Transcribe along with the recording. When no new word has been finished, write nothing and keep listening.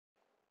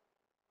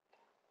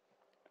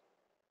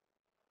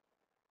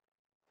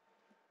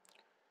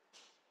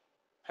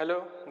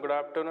Hello, good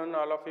afternoon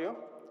all of you.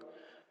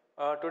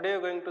 Today we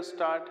are going to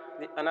start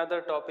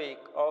another topic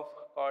of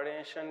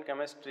coordination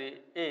chemistry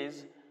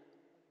is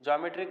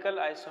geometrical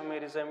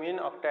isomerism in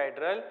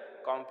octahedral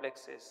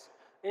complexes.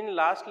 In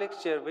last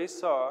lecture we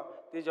saw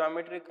the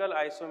geometrical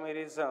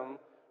isomerism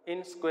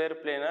in square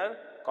planar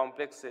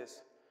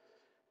complexes.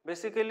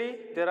 Basically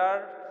there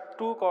are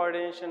two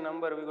coordination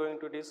number we are going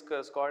to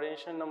discuss,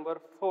 coordination number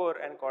 4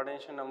 and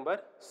coordination number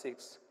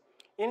 6.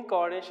 In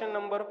coordination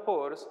number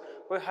 4,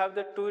 we have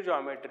the two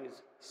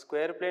geometries,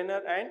 square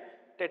planar and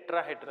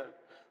tetrahedral.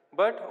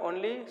 But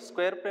only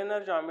square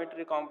planar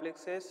geometry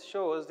complexes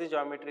shows the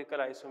geometrical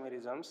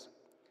isomerisms.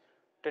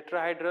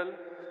 Tetrahedral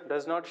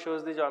does not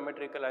shows the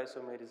geometrical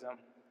isomerism.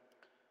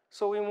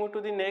 So we move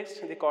to the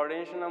next, the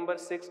coordination number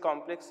 6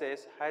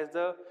 complexes has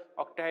the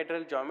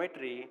octahedral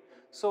geometry.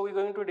 So we are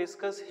going to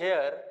discuss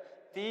here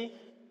the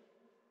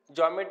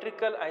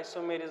geometrical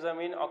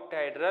isomerism in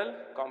octahedral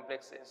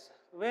complexes.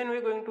 When we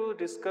are going to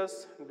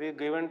discuss the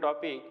given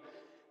topic,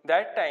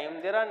 that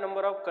time there are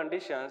number of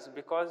conditions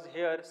because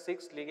here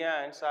 6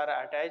 ligands are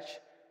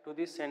attached to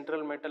the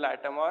central metal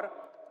atom or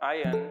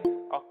ion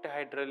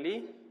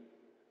octahedrally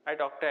at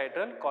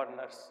octahedral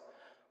corners.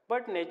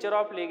 But nature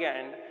of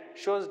ligand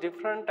shows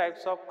different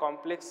types of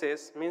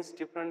complexes, means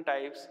different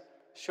types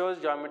shows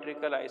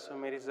geometrical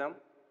isomerism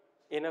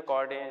in a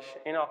coordination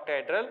in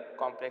octahedral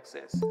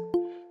complexes.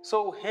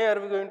 So here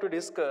we are going to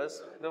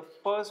discuss the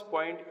first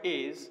point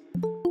is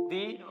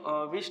the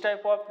which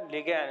type of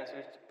ligands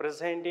which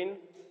present in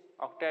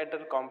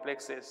octahedral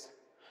complexes.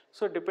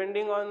 So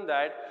depending on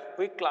that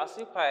we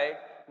classify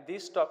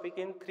this topic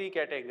in three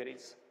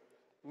categories.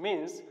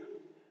 Means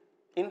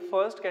in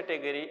first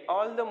category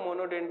all the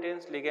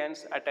monodentate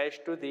ligands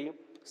attached to the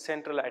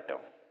central atom.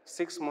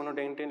 6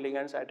 monodentate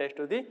ligands attached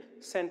to the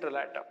central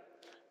atom.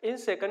 In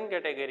second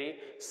category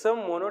some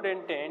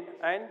monodentate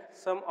and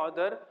some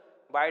other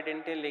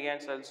bidentate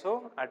ligands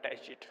also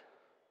attach it.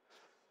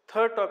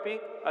 Third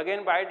topic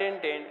again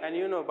bidentate, and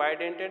you know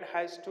bidentate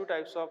has two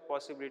types of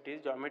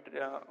possibilities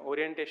geometry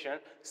orientation,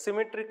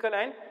 symmetrical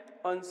and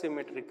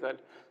unsymmetrical.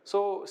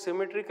 So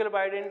symmetrical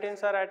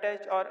bidentates are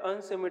attached or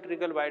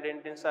unsymmetrical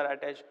bidentates are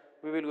attached,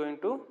 we will going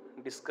to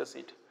discuss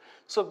it.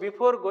 So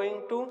before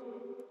going to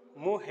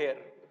move here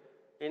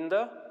in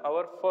the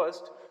our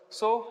first,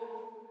 so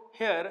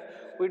here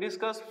we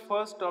discuss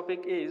first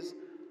topic is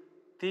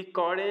the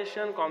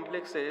coordination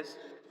complexes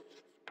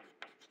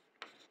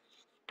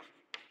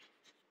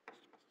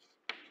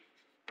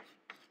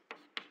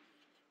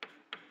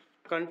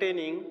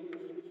containing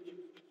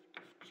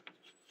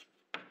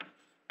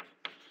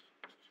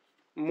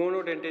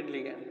monodentate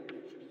ligand.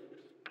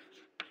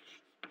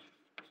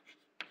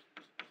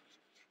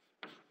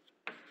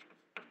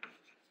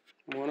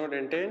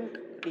 Monodentate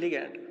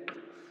ligand.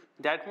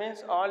 That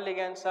means all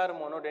ligands are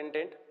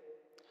monodentate.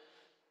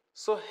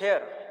 So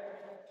here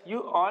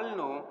you all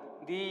know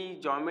the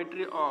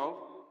geometry of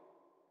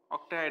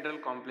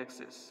octahedral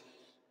complexes.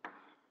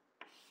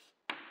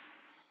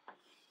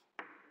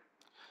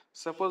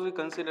 Suppose we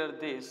consider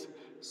this.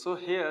 So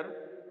here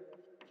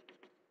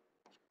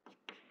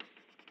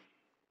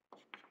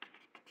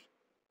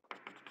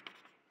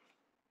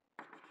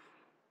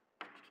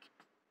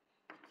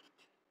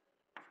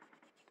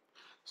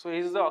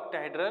is the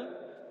octahedral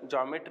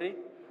geometry,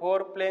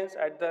 4 planes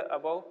at the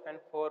above and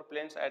 4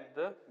 planes at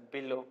the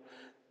below.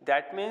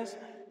 That means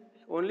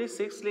only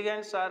 6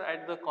 ligands are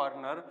at the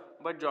corner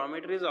but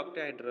geometry is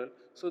octahedral.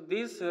 So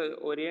this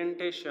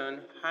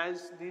orientation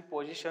has the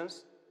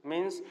positions,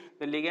 means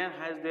the ligand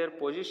has their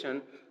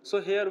position.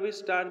 So here we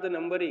start the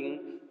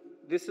numbering.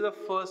 This is the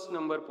first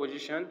number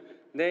position,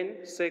 then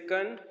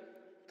second,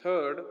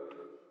 third,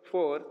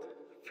 fourth,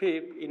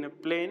 fifth in a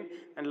plane,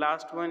 and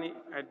last one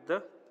at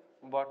the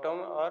bottom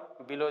or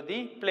below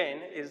the plane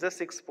is the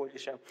sixth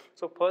position.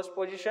 So first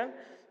position,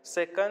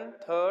 second,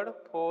 third,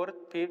 fourth,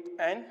 fifth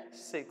and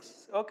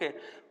sixth. Okay,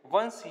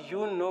 once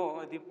you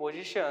know the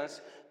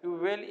positions you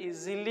will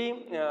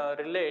easily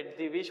relate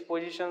the which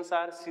positions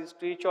are cis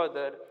to each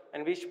other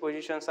and which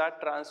positions are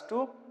trans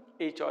to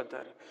each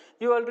other.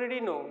 You already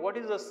know what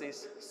is a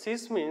cis.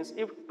 Cis means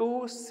if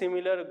two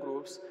similar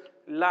groups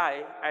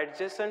lie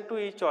adjacent to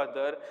each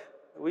other,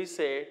 we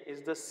say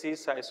is the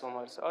cis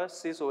isomers or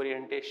cis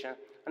orientation.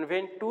 And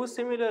when two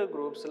similar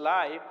groups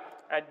lie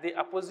at the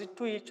opposite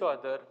to each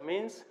other,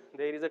 means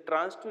there is a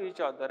trans to each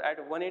other at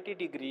 180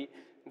 degree,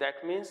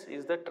 that means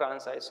is the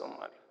trans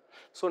isomer.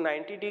 So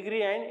 90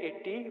 degree and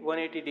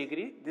 180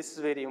 degree, this is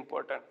very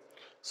important.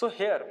 So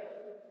here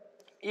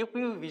if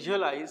you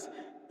visualize,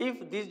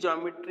 if this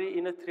geometry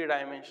in a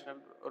 3-dimensional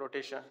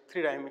rotation,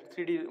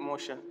 3D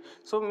motion,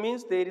 so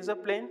means there is a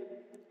plane,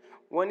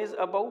 one is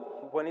above,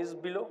 one is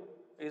below,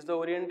 is the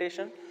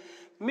orientation.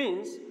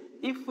 Means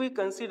if we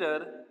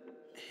consider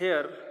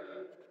here,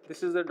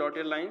 this is the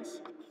dotted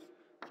lines,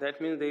 that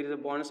means there is a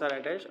bonds are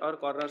attached or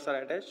corners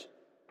are attached.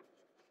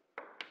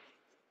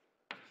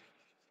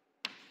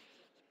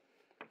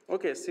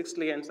 Okay, 6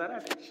 ligands are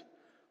attached.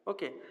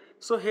 Okay,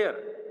 so here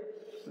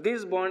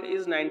this bond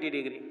is 90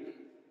 degree,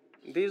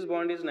 this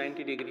bond is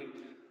 90 degree,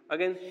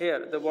 again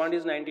here the bond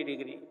is 90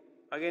 degree,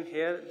 Again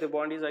here the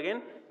bond is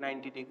again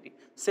 90 degree.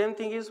 Same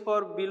thing is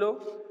for below.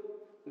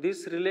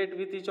 This relate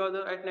with each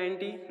other at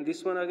 90.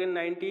 This one again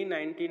 90,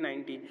 90,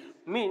 90.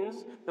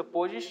 Means the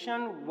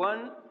position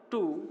 1,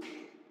 2,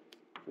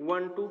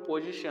 1, 2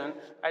 position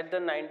at the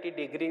 90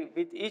 degree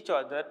with each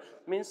other,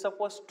 means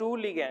suppose two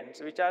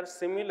ligands which are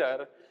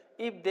similar,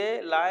 if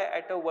they lie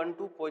at a 1,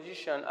 2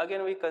 position,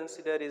 again we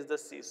consider is the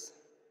cis.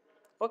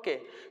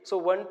 Okay, so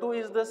 1, 2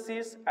 is the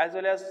cis, as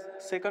well as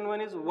second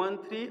one is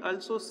 1, 3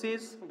 also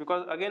cis,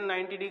 because again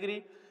 90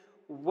 degree.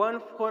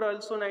 1, 4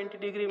 also 90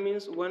 degree,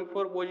 means 1,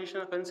 4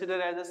 position consider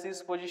as a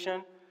cis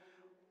position.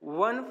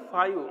 1,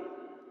 5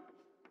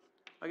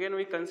 again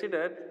we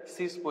consider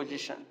cis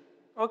position.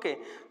 Okay,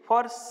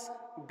 for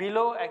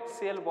below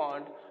axial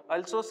bond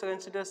also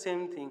consider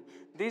same thing.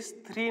 This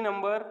 3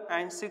 number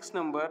and 6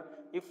 number,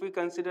 if we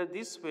consider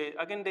this way,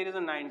 again there is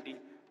a 90,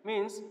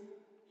 means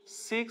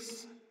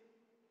 6,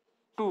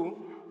 2,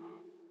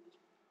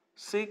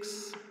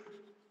 6,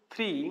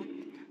 3,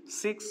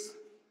 6,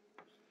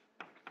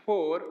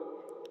 4,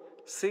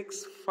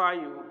 6, 5.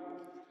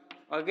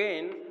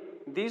 Again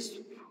these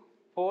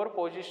 4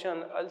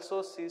 position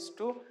also cis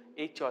to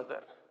each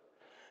other.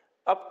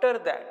 After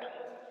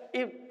that,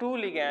 if two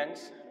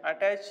ligands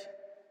attach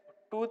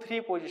 2,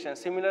 3 positions,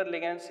 similar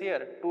ligands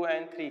here 2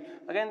 and 3,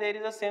 again there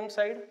is the same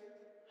side.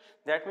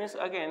 That means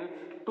again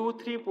 2,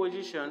 3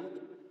 position,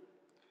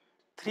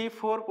 3,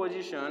 4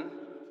 position,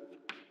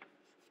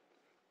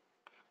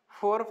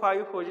 4,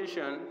 5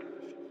 position,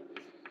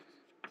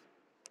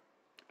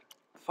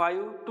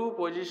 5, 2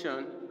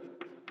 position,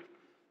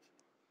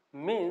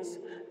 means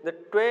the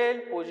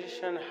 12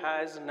 position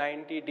has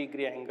 90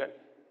 degree angle.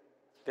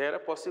 There are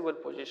possible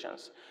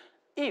positions.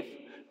 If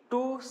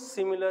two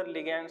similar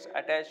ligands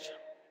attach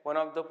one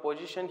of the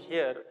position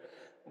here,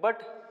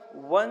 but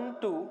 1,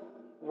 2,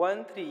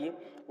 1, 3,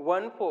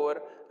 1,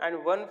 4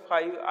 and 1,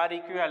 5 are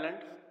equivalent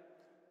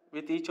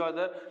with each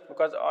other,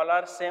 because all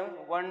are same.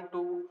 1,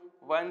 2,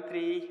 1,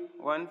 3,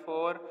 1,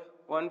 4,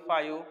 1,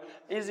 5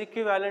 is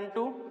equivalent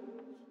to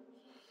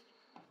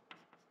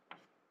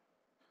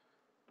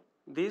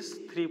these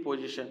 3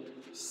 position,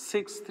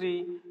 6,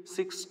 3,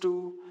 6,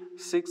 2,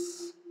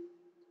 6,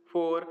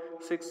 4,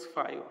 6,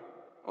 5.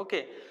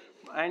 Okay,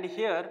 and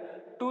here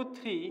 2,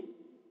 3,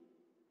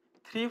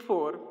 3,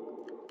 4,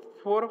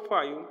 4,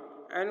 5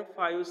 and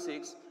 5,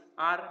 6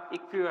 are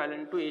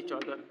equivalent to each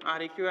other,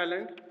 are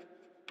equivalent.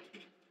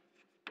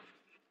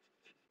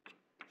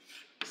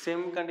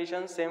 Same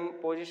conditions, same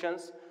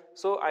positions.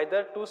 So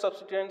either two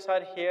substituents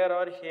are here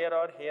or here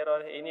or here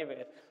or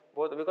anywhere,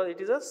 both, because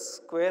it is a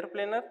square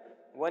planar.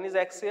 One is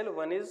axial,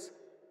 one is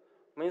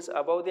means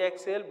above the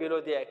axial, below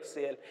the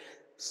axial.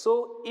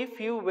 So if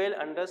you well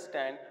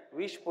understand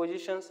which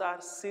positions are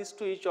cis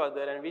to each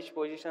other and which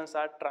positions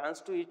are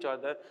trans to each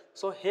other,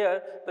 so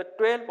here the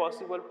 12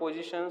 possible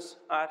positions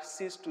are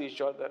cis to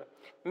each other.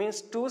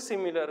 Means two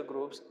similar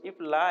groups if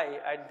lie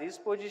at these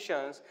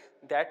positions,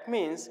 that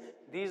means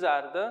these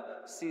are the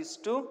cis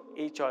to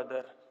each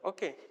other.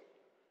 Okay.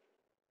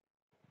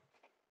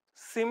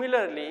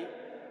 Similarly,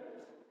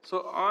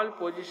 so all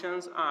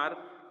positions are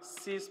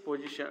cis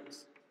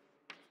positions.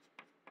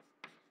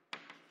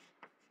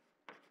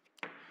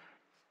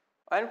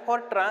 And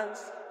for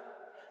trans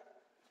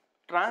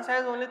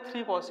has only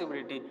 3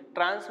 possibility.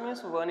 Trans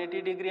means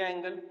 180 degree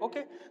angle.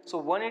 Okay, so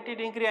 180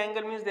 degree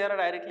angle means they are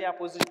directly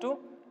opposite to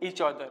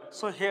each other.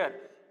 So here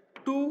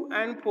 2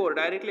 and 4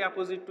 directly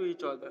opposite to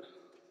each other.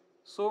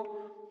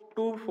 So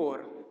 2,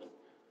 4.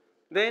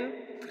 Then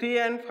 3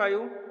 and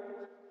 5.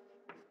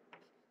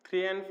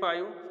 3 and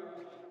 5.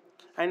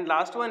 And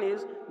last one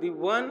is the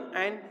 1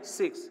 and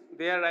 6.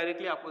 They are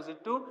directly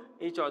opposite to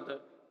each other.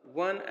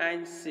 1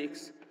 and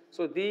 6.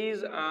 So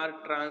these are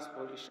trans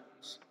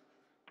positions.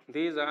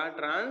 These are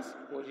trans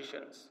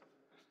positions.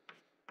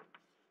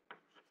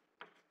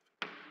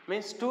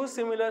 Means two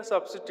similar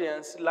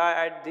substituents lie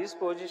at these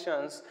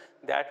positions.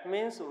 That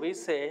means we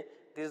say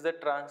this is the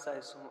trans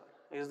isomer.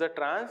 Is the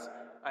trans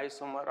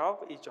isomer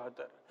of each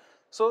other.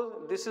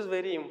 So this is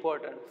very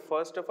important.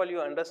 First of all, you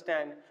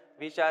understand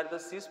which are the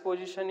cis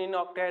position in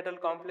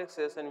octahedral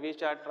complexes and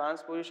which are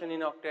trans position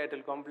in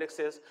octahedral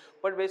complexes.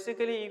 But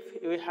basically,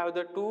 if we have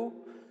the two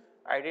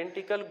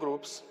identical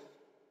groups,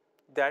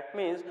 that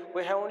means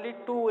we have only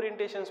 2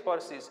 orientations for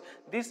cis.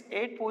 These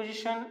 8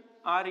 positions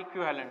are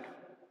equivalent.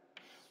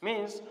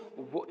 Means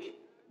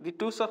the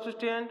two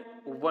substituent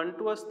 1,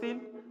 2 असतील,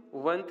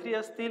 1, 3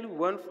 असतील,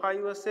 1,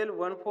 5 असेल,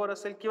 1, 4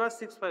 असेल किंवा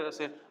 6, 5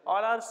 असेल,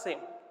 all are same.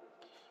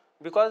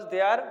 Because they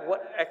are one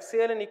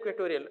axial and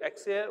equatorial,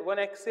 one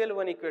axial,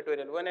 one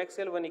equatorial, one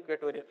axial, one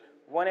equatorial,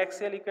 one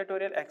axial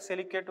equatorial, axial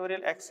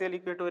equatorial, axial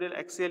equatorial,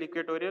 axial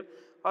equatorial,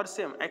 or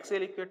same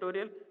axial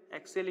equatorial,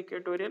 axial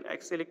equatorial,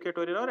 axial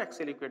equatorial, or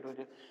axial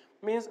equatorial.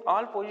 Means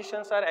all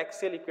positions are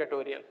axial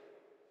equatorial.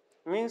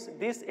 Means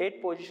these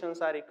 8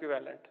 positions are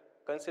equivalent.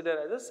 Consider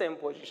as the same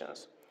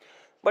positions.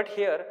 But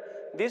here,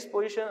 this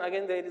position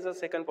again there is a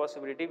second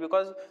possibility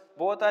because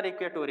both are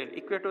equatorial.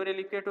 Equatorial,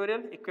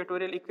 equatorial,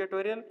 equatorial,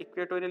 equatorial,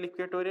 equatorial,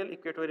 equatorial,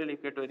 equatorial,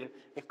 equatorial.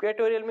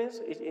 Equatorial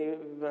means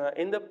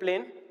in the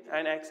plane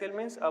and axial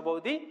means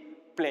above the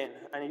plane,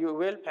 and you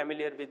will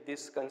familiar with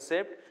this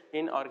concept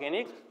in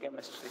organic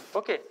chemistry.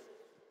 Okay.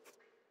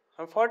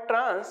 And for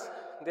trans,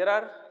 there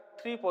are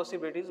three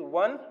possibilities: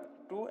 1,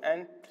 2,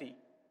 and 3.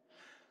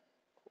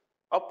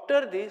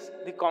 After this,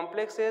 the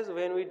complexes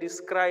when we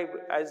describe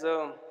as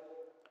a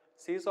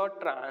cis or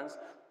trans,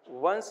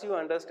 once you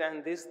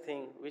understand this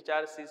thing, which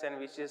are cis and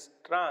which is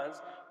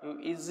trans, you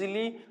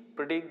easily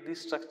predict the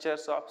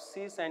structures of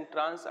cis and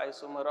trans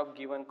isomer of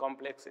given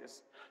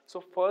complexes. So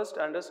first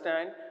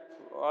understand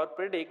or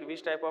predict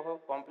which type of a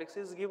complex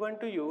is given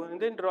to you, and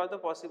then draw the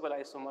possible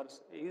isomers,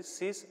 is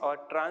cis or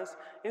trans.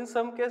 In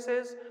some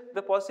cases,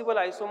 the possible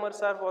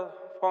isomers are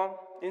formed.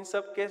 In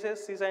some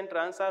cases, cis and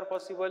trans are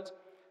possible.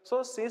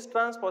 So cis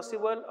trans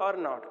possible or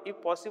not?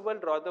 If possible,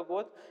 draw the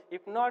both.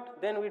 If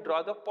not, then we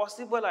draw the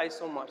possible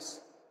isomers.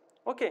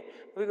 Okay,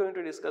 we are going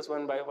to discuss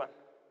one by one.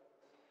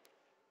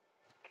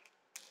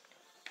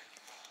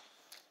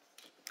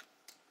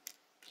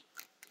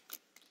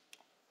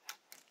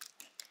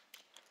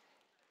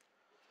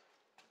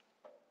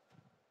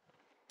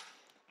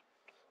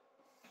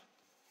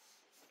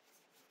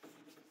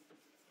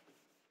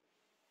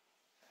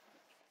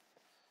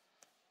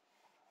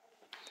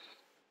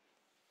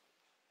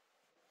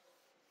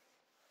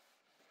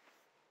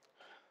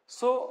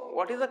 So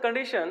what is the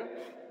condition?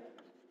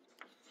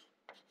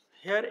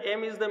 Here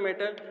M is the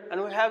metal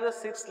and we have the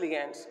 6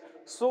 ligands.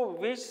 So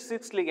which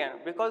 6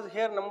 ligand? Because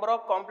here number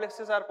of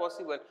complexes are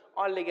possible.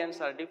 All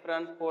ligands are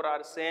different, 4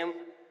 are same,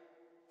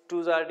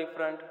 2s are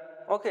different,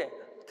 okay,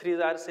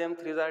 3s are same,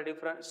 3s are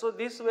different. So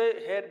this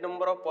way here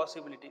number of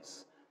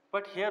possibilities.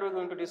 But here we are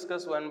going to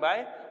discuss one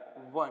by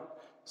one.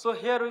 So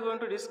here we are going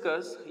to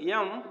discuss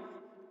M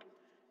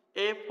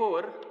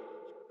A4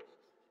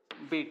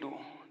 B2.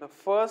 The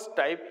first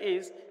type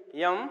is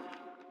M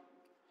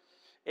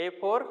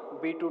A4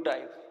 B2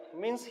 type.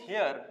 Means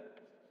here,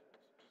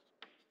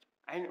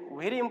 and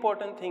very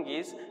important thing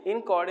is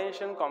in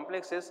coordination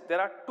complexes there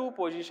are two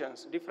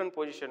positions, different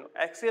position,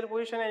 axial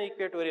position and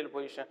equatorial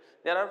position.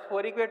 There are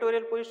 4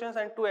 equatorial positions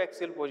and 2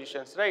 axial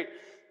positions, right?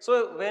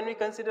 So when we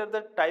consider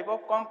the type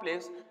of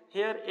complex,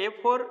 here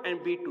A4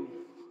 and B2.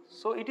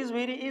 So it is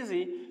very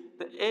easy.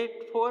 The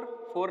A4,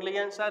 4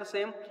 ligands are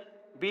same,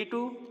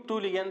 B2, 2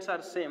 ligands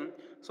are same.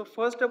 So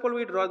first of all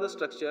we draw the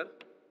structure.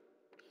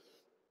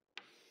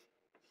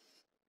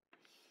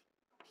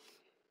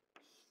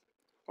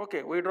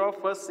 Okay, we draw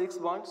first 6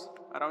 bonds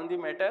around the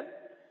metal,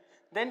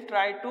 then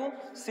try to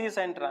cis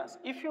and trans.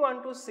 If you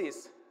want to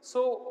cis,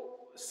 so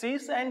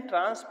cis and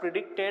trans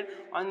predicted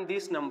on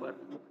this number,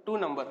 2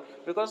 number,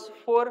 because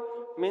 4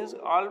 means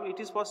all it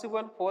is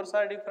possible, 4s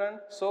are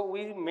different, so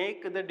we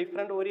make the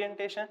different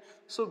orientation.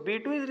 So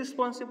B2 is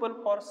responsible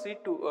for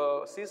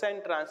C2, cis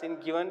and trans in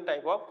given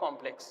type of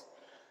complex.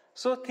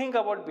 So think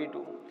about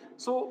B2.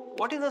 So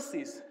what is a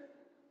cis?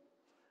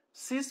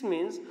 Cis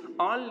means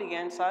all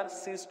ligands are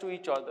cis to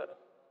each other,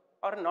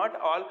 or not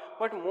all,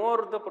 but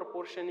more the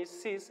proportion is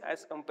cis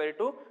as compared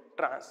to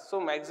trans. So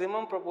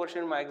maximum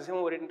proportion, maximum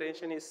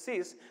orientation is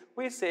cis,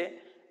 we say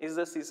is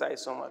the cis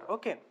isomer.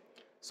 Okay.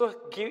 So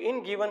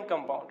in given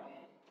compound,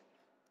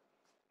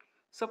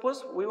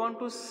 suppose we want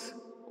to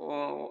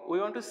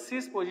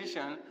cis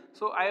position.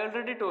 So I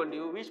already told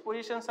you which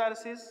positions are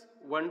cis,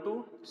 1,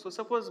 2. So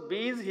suppose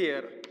B is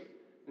here,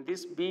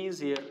 this B is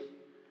here,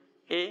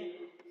 A,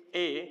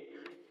 A,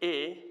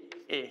 A,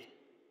 A.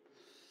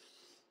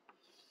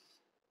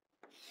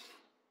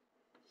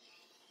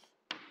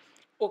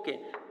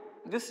 Okay,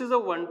 this is a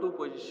 1, 2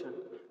 position.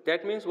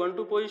 That means 1,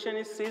 2 position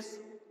is cis,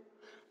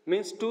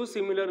 means 2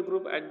 similar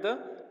group at the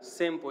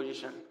same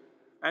position.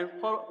 And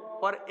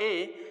for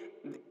A,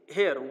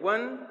 here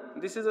 1,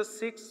 this is a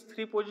 6,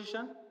 3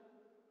 position,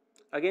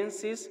 again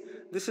cis.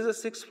 This is a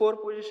 6, 4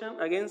 position,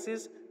 again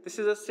cis. This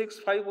is a 6,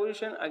 5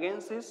 position, again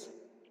cis.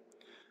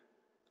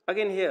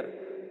 Again here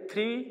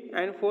 3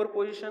 and 4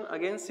 position,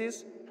 again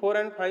cis. 4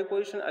 and 5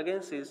 position,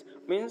 again cis.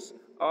 Means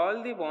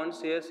all the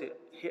bonds here,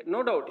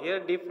 no doubt here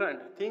different.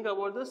 Think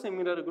about the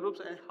similar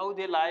groups and how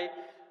they lie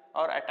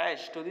or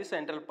attach to the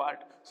central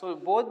part. So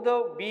both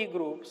the B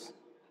groups,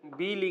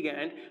 B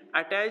ligand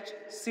attach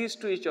cis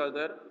to each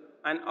other,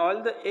 and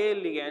all the A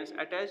ligands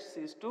attach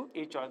cis to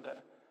each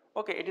other.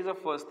 Okay, it is the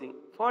first thing.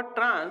 For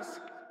trans,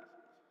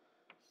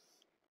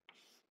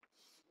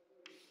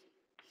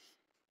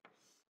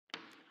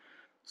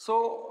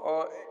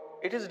 so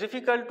it is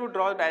difficult to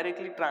draw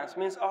directly trans,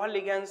 means all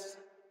ligands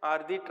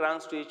are the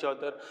trans to each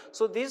other.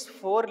 So these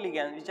 4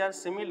 ligands which are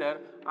similar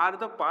are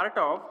the part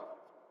of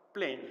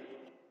plane,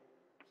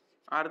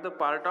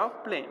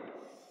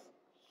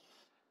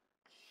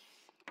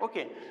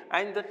 Okay,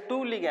 and the 2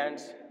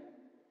 ligands,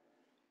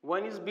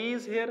 one is B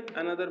is here,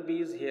 another B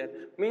is here,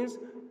 means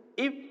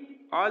if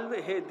all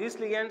these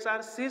ligands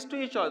are cis to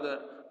each other,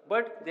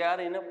 but they are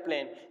in a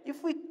plane.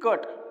 If we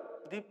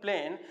cut the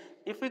plane,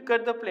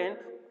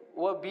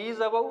 B is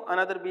above,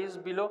 another B is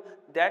below,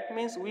 that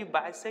means we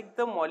bisect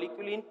the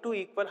molecule in 2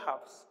 equal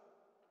halves.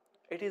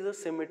 It is a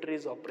symmetry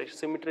is operation,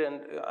 symmetry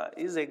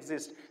is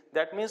exist.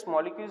 That means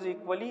molecule is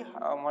equally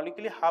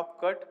molecularly half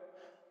cut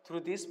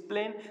through this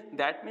plane.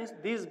 That means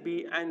this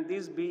B and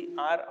this B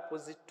are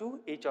opposite to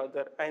each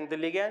other, and the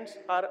ligands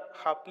are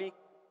halfly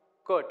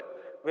cut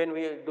when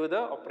we do the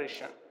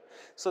operation.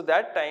 So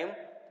that time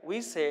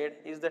we said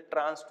is the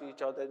trans to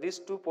each other. These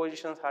two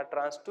positions are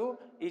trans to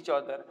each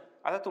other.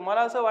 आता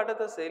तुम्हाला असं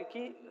वाटत असेल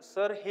की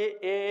sir हे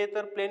ए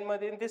तर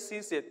प्लेनमध्ये ते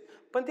सीस आहेत,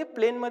 पण ते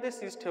प्लेनमध्ये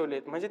सीस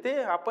ठेवलेत, म्हणजे ते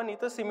आपण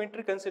इथं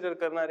सिमेट्री कन्सिडर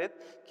करणार आहेत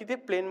की ते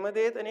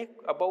प्लेनमध्ये आहेत आणि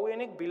एक अबाऊ आहे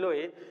आणि एक बिलो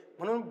आहे,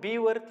 म्हणून बी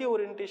वरती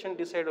ओरिएंटेशन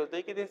डिसाईड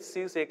होते की ते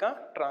सीस आहे का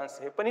ट्रान्स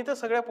आहे. पण इथं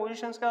सगळ्या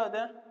पोझिशन्स काय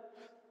होत्या,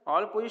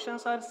 ऑल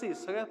पोझिशन्स आर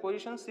सीस, सगळ्या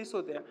पोझिशन सीस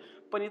होत्या,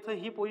 पण इथं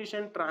ही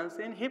पोझिशन ट्रान्स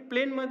आहे हे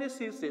प्लेनमध्ये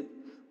सीस आहेत,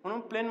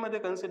 म्हणून प्लेनमध्ये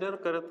कन्सिडर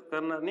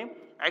करणार नाही,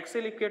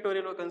 ॲक्सेल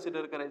इक्वेटोरियलवर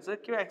कन्सिडर करायचं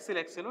किंवा ॲक्सेल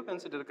ॲक्सेलवर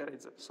कन्सिडर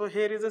करायचं. सो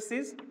hair is a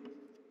cis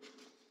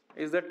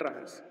is the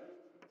trans,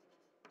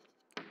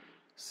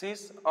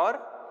 सीस और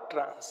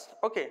trans.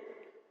 Okay,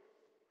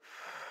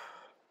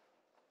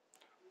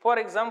 for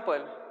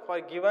example, for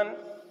given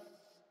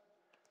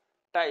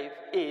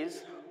type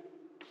is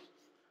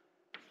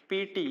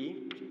PT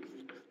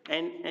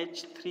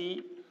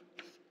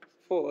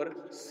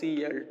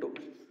NH3,4Cl2.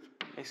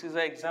 This is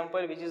the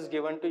example which is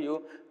given to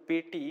you,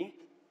 PT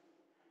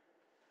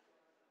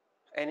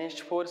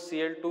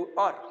NH4Cl2,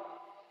 or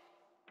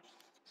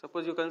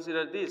suppose you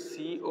consider this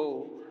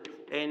CO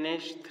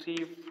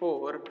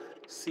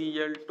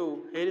NH34Cl2.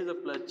 Here is a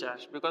plus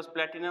charge because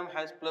platinum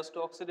has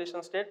 +2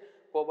 oxidation state,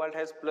 cobalt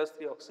has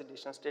 +3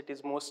 oxidation state,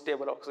 is most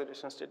stable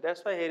oxidation state.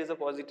 That's why here is a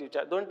positive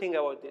charge. Don't think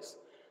about this.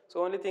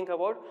 So only think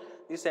about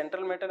the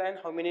central metal and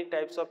how many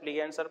types of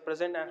ligands are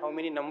present and how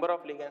many number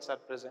of ligands are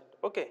present.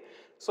 Okay,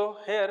 so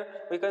here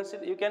we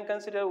consider, you can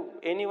consider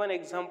any one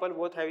example,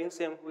 both having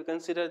same. We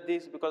consider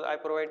this because I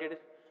provided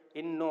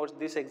in notes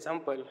this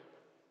example.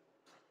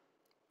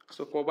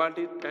 So cobalt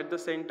is at the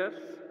center.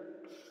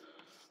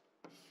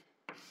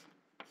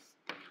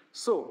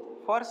 So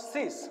for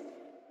cis,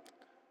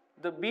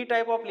 the B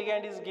type of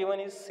ligand is given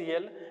is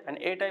Cl and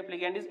A type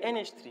ligand is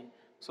NH3.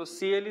 So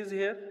Cl is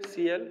here,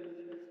 Cl,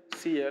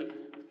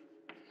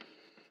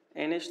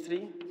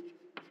 NH3,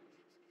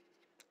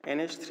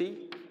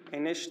 NH3,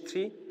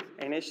 NH3,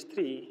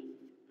 NH3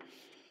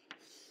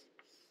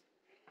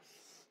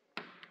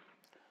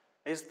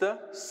 is the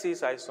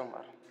cis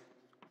isomer,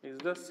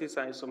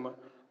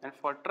 and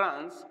for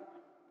trans,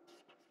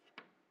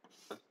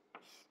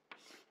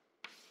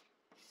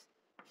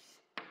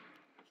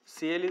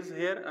 Cl is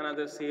here,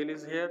 another Cl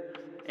is here,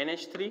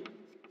 NH3,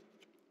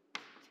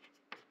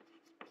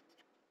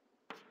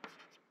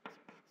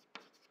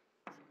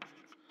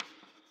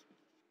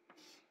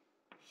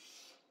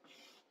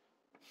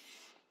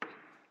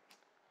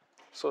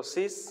 so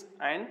cis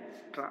and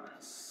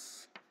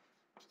trans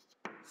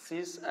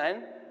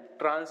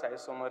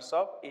isomers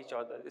of each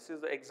other. This is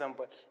the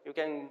example. You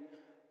can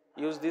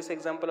use this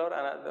example or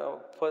another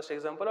first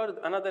example or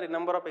another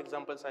number of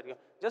examples are given.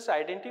 Just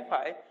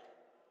identify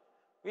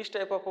which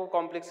type of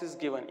complex is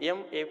given,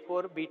 M,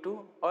 A4,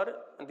 B2, or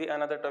the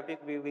another topic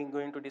we are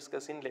going to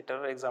discuss in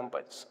later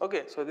examples.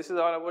 Okay, so this is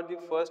all about the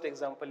first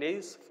example.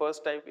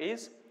 First type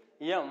is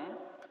M,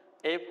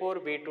 A4,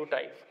 B2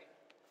 type.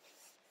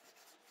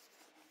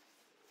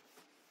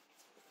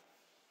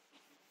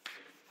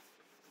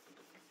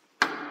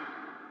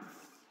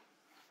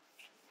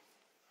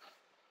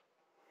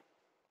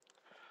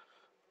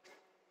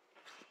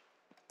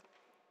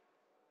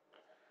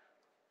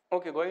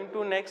 Okay, going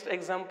to next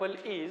example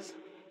is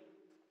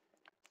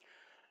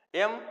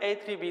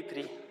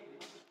MA3B3.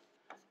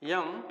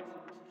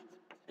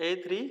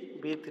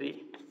 MA3B3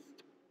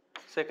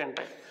 second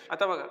type.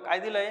 आता बघा काय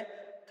दिलंय,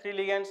 3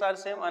 ligands are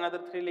same, another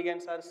 3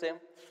 ligands are same.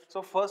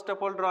 So first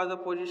of all draw the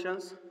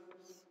positions,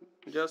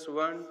 just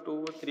 1,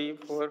 2, 3,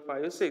 4,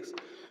 5, 6.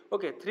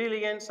 Okay, 3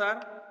 ligands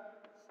are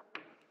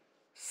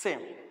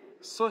same.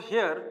 So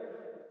here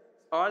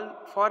all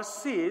for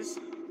cis,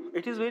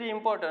 it is very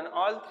important,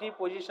 all 3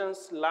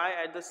 positions lie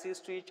at the cis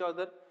to each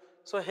other.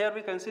 So here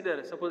we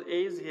consider, suppose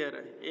A is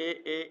here,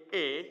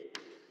 A,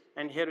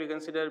 and here we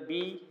consider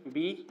B,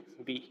 B,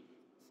 B.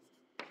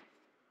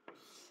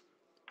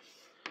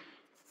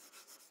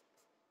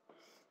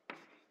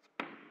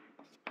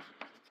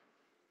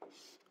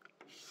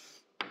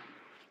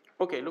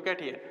 Okay, look at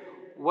here,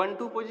 1,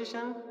 2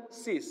 position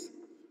cis,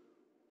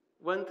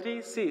 1,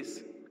 3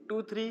 cis,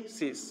 2, 3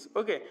 cis.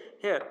 Okay,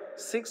 here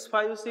 6,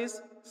 5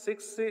 cis,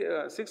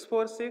 6,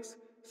 4, 6,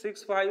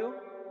 6, 5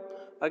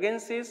 again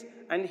cis,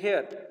 and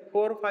here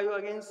 4, 5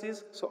 again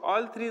cis. So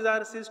all 3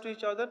 are cis to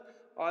each other,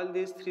 all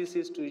these 3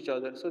 cis to each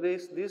other. So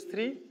these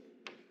 3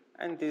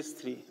 and these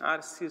 3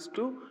 are cis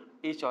to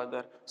each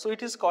other. So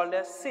it is called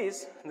as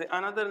cis. The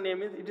another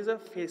name is, it is a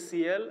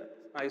facial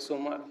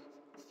isomer.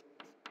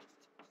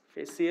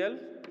 Facial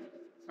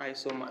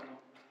isomer.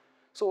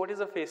 So what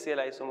is a facial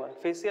isomer?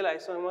 Facial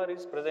isomer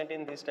is present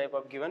in this type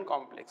of given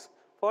complex.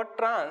 For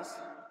trans,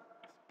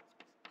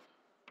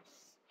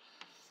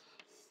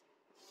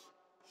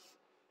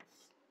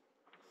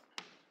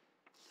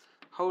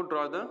 how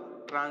draw the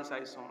trans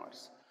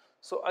isomers?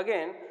 So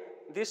again,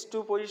 these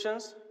two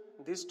positions,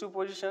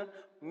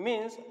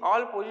 means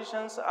all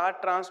positions are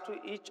trans to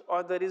each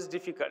other is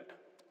difficult.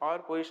 All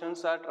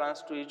positions are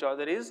trans to each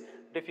other is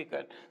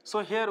difficult. So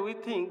here we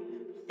think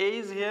A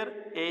is here,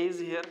 A is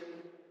here,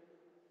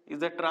 is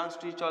the trans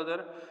to each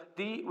other.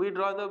 We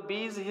draw the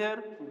B is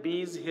here,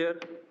 B is here.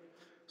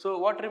 So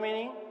what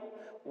remaining?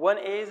 One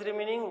A is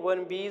remaining,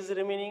 one B is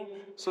remaining.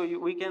 So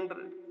we can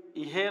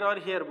here or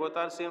here both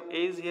are same.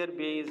 A is here,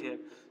 B is here.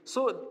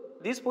 So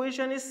this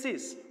position is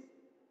cis.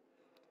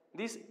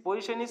 This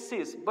position is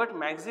cis, but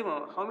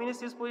maximum how many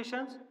cis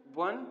positions?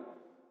 1,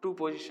 2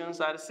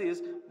 positions are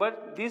cis,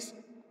 but this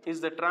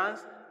is the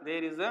trans,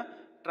 there is a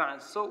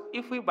trans. So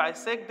if we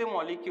bisect the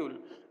molecule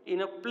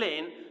in a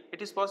plane,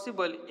 it is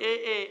possible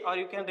AA or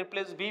you can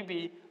replace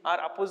BB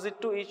are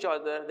opposite to each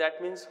other.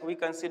 That means we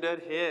consider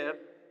here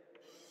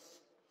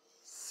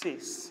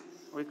cis.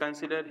 We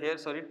consider here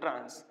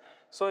trans.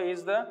 So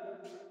is the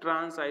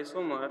trans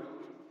isomer,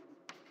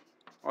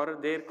 or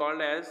they are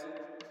called as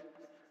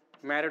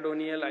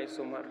Maradonial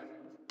isomer.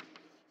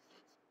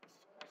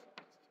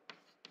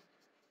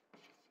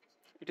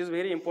 It is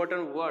very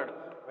important word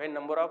when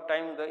number of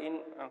times in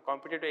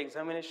competitive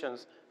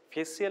examinations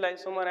facial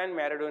isomer and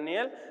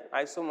Maradonial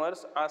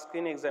isomers asked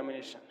in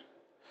examination.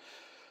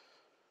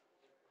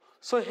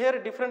 So here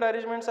different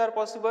arrangements are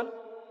possible.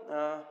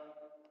 I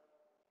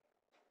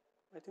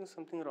think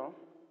something wrong.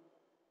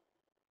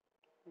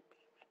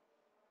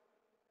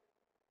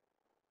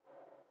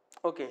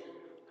 Okay,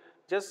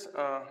 just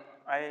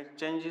I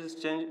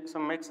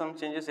make some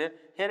changes here.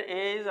 Here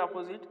A is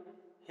opposite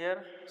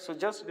here, so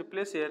just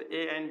replace here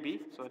A and B.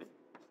 Sorry,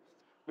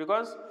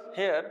 because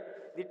here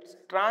the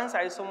trans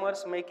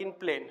isomers make in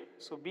plane.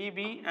 So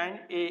BB and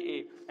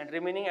AA, and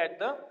remaining at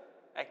the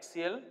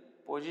axial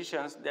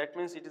positions. That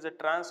means it is a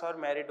trans or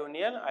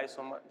Maradonial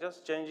isomer.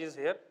 Just changes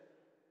here.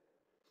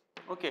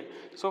 Okay,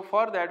 so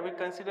for that we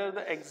consider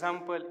the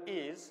example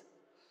is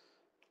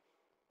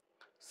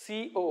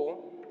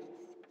CO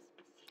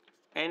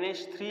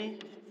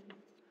NH3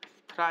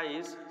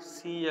 thrice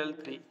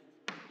Cl3.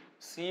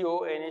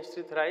 CO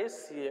NH3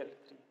 thrice Cl3.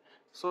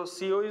 So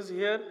CO is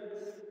here.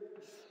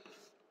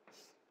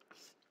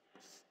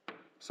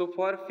 So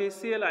for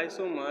facial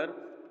isomer,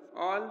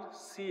 all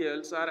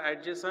Cls are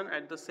adjacent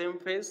at the same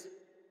phase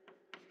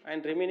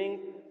and remaining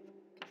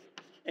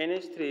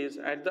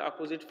NH3s at the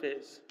opposite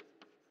phase.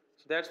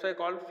 So that's why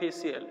called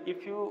facial.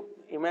 If you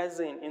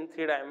imagine in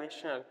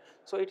 3-dimensional,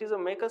 so it is a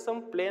make us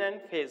some plane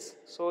and phase.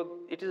 So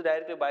it is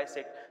directly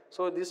bisect.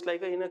 So this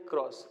like in a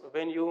cross.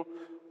 When you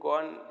go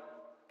on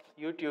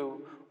YouTube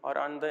or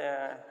on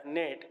the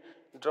net,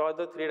 draw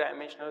the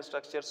 3-dimensional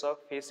structures of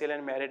facial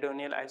and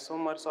Maradonial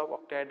isomers of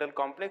octahedral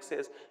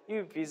complexes,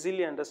 you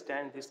easily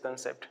understand this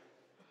concept.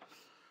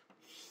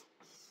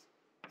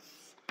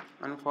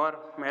 And for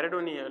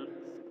Maradonial,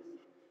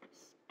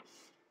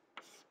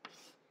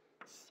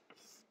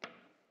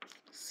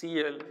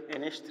 Cl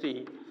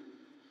NH3,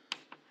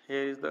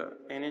 here is the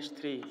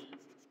NH3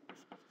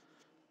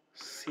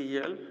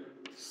 Cl.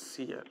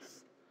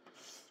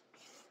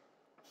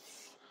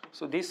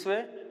 So this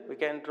way we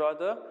can draw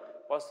the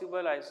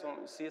possible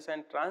cis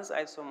and trans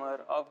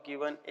isomer of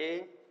given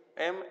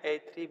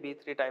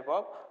MA3B3 type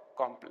of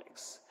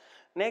complex.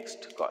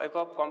 Next type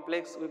of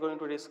complex we are going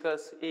to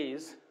discuss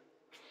is,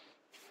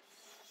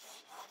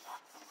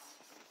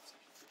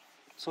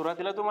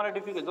 सुरुवातीला तुम्हाला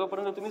difficult,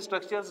 जोपर्यंत तुम्ही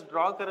structures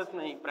draw करत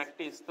नाही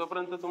practice,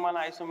 तोपर्यंत तुम्हाला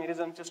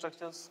आयसोमेरिझमचे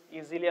structures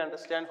easily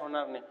understand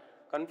होणार नाही.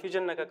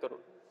 कन्फ्युजन नका करू.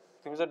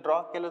 तुम्ही जर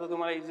ड्रॉ केलं तर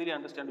तुम्हाला इझिली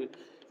अंडरस्टँड होईल.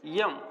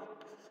 M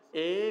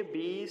A,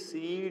 B,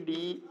 C,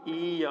 D,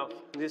 E, F,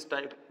 this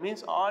type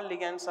means all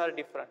ligands are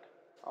different.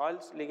 All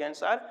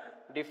ligands are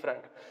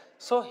different.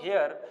 So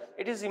here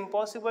it is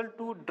impossible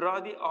to draw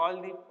all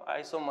the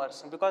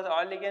isomers because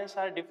all ligands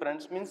are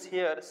different. Means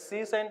here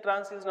cis and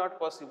trans is not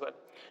possible.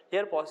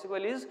 Here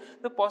possible is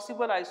the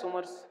possible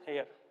isomers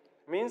here.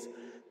 Means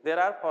there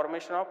are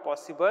formation of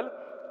possible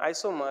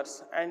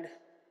isomers, and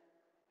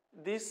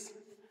this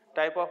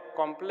type of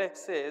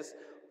complexes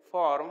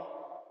form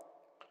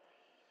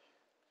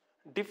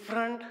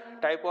different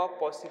type of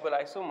possible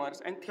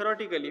isomers, and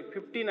theoretically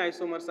 15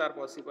 isomers are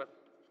possible.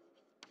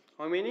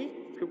 How many?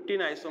 15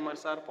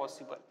 isomers are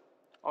possible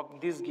of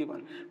this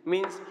given.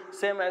 Means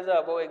same as the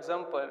above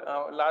example,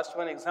 last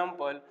one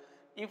example.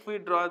 If we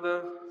draw the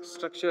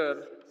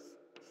structure,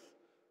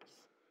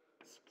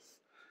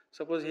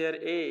 suppose here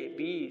A,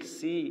 B,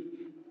 C,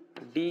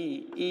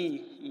 D,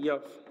 E,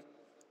 F,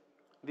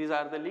 these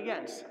are the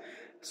ligands.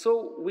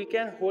 So we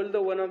can hold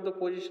the one of the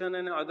position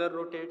and other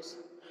rotates.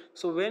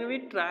 So when we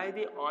try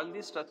all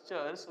these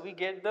structures, we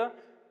get the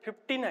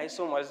 15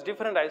 isomers,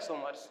 different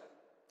isomers.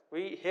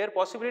 Here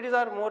possibilities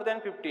are more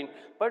than 15,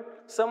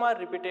 but some are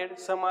repeated,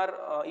 some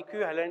are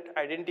equivalent,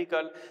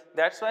 identical.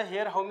 That's why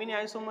here how many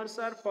isomers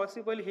are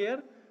possible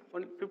here?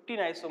 15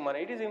 isomer.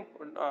 It is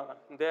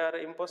they are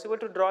impossible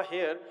to draw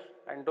here,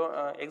 and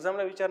exam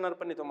la vicharnar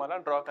पण नाही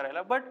तुम्हाला draw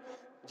करायला. But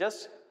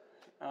just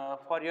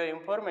for your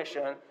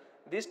information,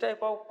 this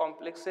type of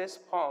complexes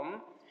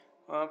form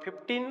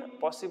 15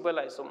 possible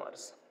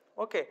isomers.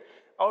 Okay,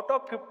 out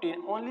of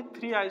 15, only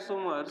 3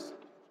 isomers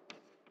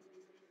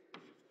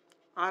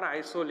or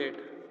isolate.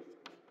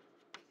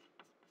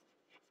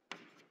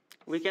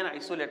 We can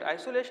isolate.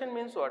 Isolation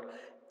means what?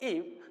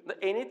 If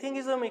anything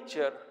is a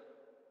mixture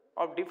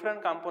of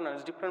different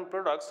components, different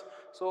products,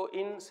 so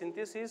in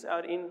synthesis or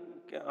in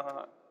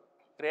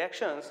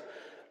reactions,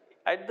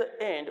 at the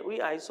end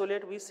we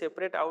isolate, we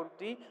separate out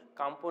the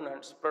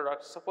components,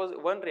 products. Suppose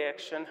one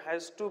reaction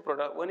has two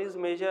products, one is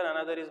major,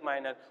 another is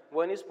minor,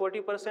 one is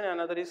 40%,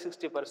 another is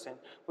 60%.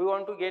 We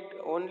want to get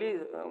only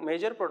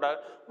major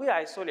product, we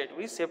isolate,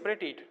 we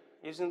separate it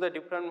using the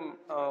different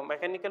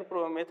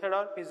mechanical method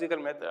or physical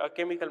method or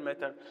chemical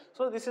method.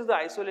 So this is the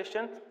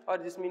isolation, or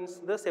this means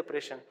the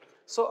separation.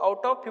 So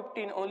out of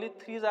 15, only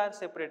 3 are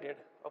separated,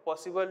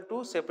 possible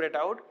to separate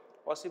out,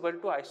 possible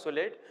to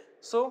isolate.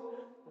 So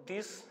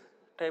this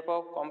type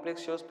of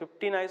complex shows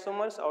 15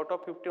 isomers, out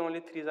of 50 only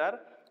 3 are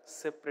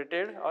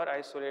separated or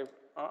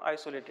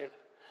isolated.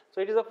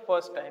 So it is the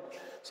first type.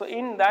 So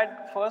in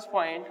that first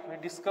point we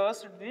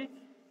discussed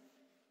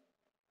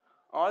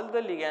all the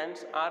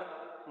ligands are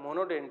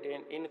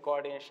monodentate in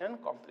coordination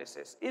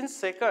complexes. In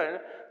second,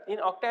 in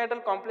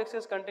octahedral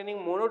complexes containing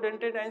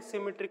monodentate and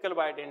symmetrical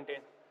bidentate.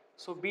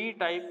 So B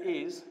type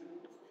is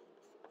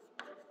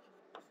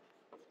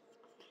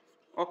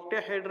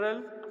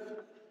octahedral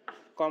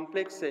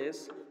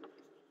complexes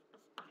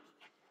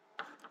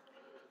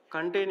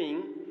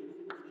containing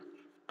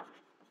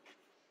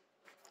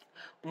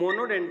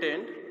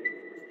monodentate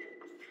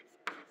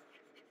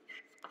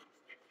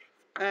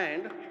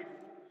and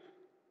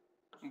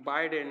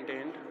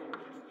bidentate,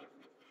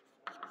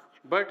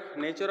 but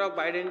nature of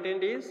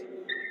bidentate is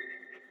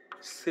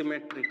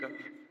symmetrical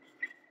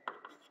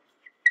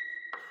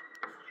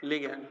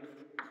ligand.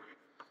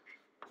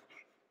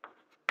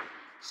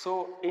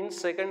 So in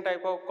second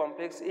type of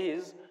complex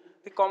is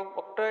the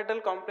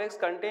octahedral complex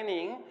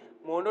containing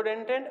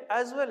monodentate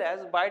as well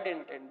as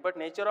bidentate, but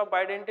nature of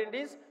bidentate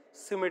is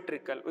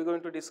symmetrical. We are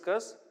going to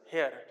discuss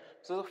here.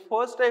 So the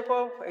first type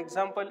of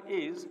example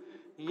is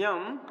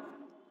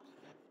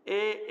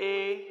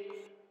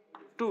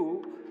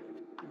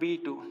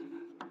AA2B2.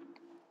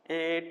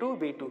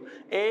 AA2B2.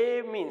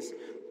 AA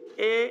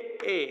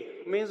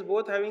means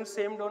both having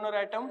same donor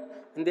atom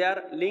and they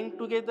are linked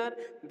together.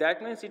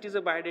 That means it is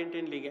a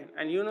bidentate ligand.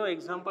 And you know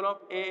example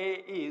of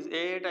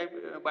AA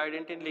type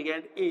bidentate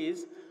ligand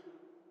is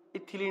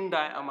ethylene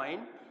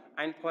diamine,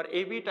 and for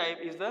AB type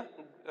is the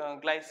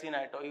glycine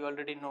atom. You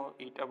already know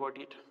about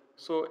it.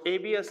 So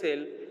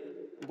ABSL,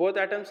 both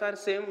atoms are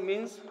same,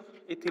 means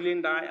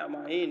ethylene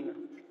diamine.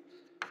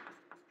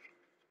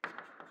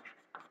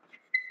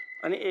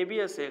 And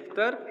ABSL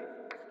तर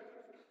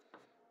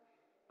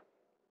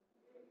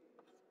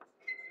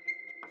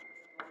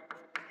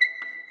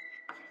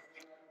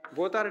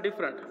both are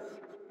different.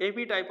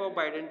 AB type of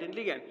bidentate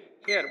ligand.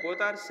 Here both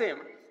are same.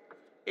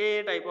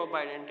 A type of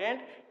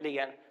bidentate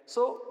ligand.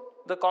 So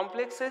the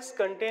complexes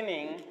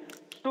containing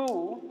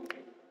two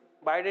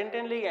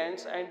bidentate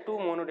ligands and two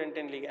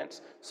monodentate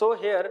ligands. So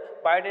here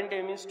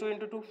bidentate means 2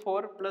 into 2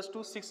 4 plus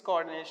 2 6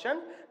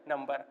 coordination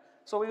number.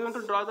 So we are going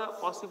to draw the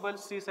possible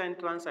cis and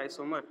trans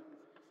isomer.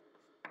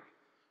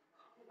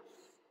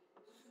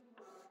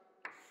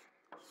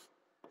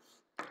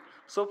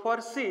 So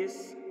for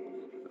cis,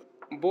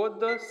 both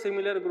the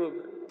similar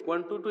group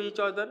 1 2 to each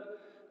other.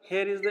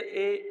 Here is the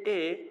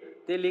AA,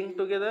 they link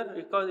together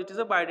because it is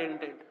a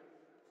bidentate.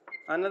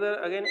 Another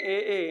again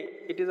AA,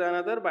 it is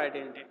another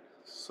bidentate.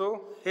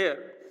 So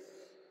here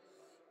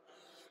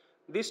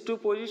these two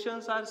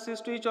positions are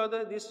cis to each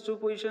other, these two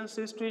positions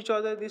cis to each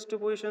other, these two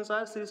positions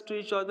are cis to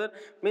each other,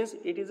 means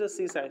it is a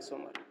cis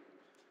isomer.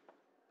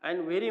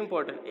 And very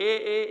important,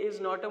 AA is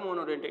not a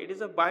monodentate, it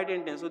is a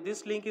bidentate. So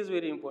this link is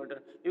very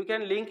important. You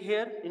can link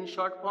here in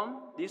short form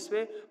this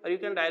way, or you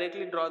can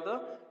directly draw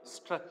the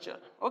structure.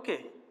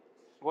 Okay,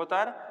 both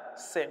are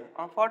same.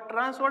 For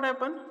trans what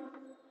happened?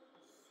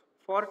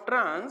 For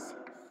trans,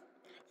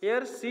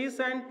 here cis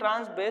and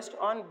trans based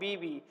on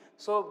BB.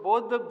 So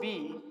both the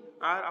B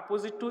are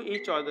opposite to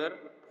each other,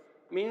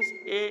 means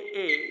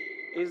AA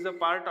is the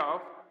part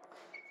of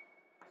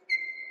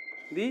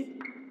the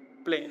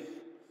plane.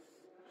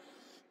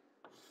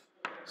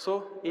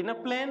 So in a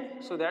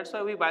plane, so that's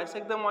why we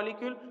bisect the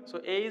molecule. So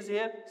A is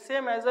here,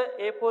 same as a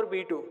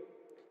A4B2,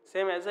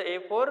 same as a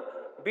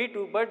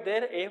A4B2, but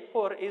there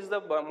A4 is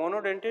the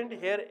monodentate.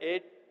 Here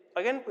A,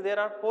 again there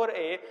are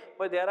 4A,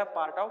 but they are a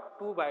part of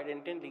two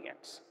bidentate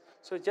ligands.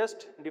 So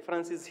just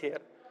difference is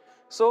here.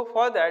 So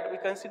for that we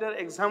consider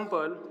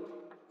example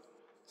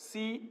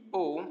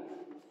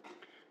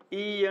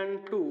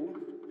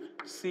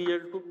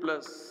COEN2Cl2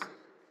 plus.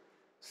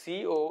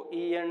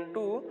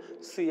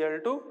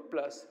 COEN2Cl2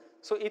 plus.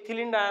 So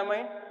ethylene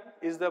diamine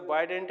is the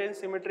bidentate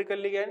symmetrical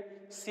ligand,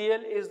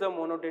 Cl is the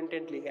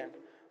monodentate ligand.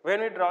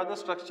 When we draw the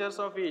structures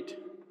of it,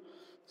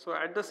 so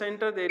at the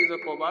center there is a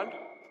cobalt,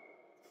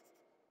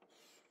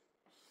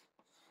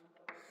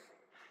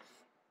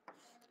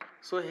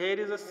 so here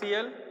is a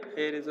Cl,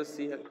 here is a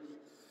Cl,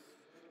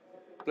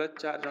 plus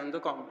charge on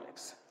the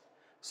complex.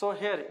 So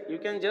here you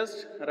can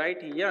just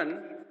write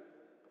N,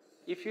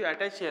 if you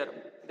attach here,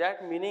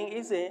 that meaning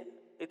is a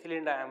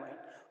ethylene diamine,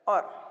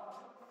 or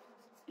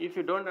if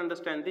you don't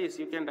understand this,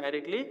 you can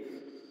directly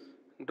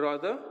draw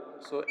the,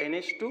 so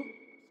NH2,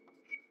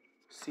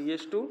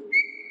 CH2,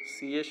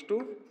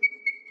 CH2,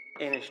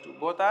 NH2,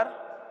 both are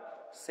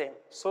same.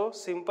 So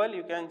simple,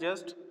 you can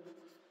just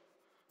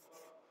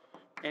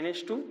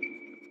NH2,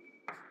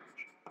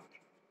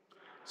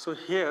 so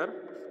here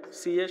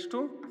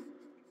CH2,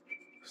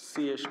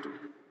 CH2.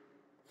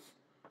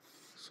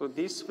 So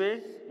this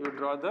way you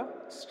draw the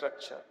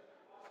structure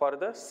for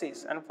the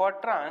cis. And for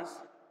trans,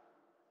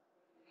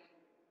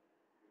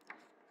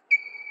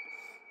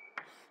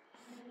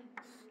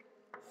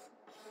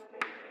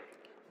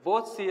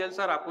 both Cls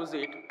are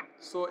opposite.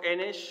 So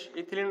NH,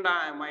 ethylene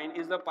diamine,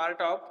 is the part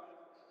of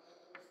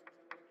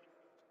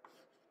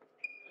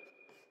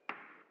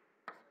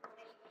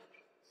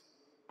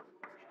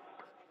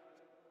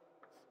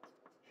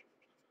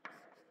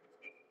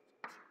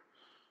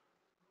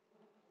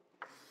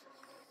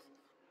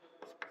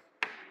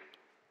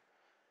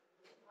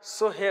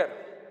so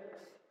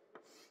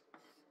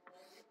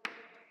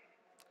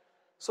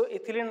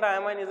ethylene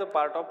diamine is a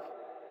part of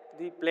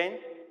the plane,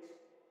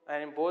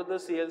 and both the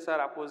Cls are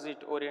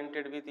opposite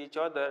oriented with each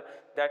other.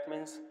 That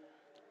means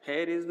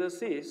here is the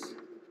cis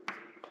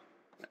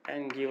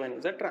and given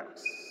is a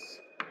trans.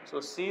 So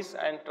cis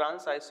and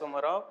trans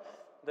isomer of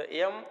the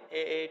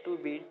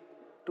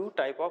MAA2B2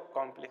 type of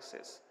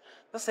complexes.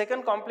 The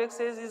second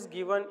complexes is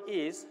given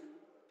is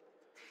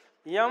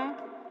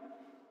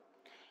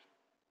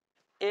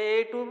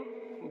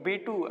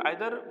MAA2B2,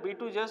 either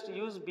B2, just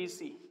use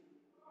BC.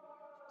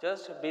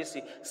 Just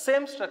BC.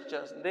 Same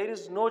structures, there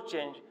is no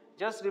change.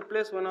 Just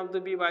replace one of the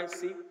B by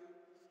C.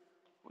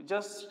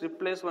 Just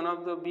replace one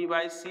of the B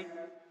by C.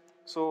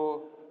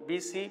 So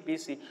BC,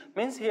 BC.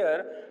 Means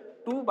here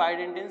two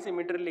bidentate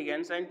symmetry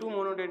ligands and two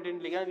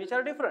monodentate ligands which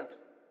are different.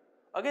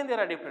 Again there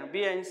are different,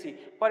 B and C.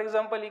 For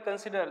example, you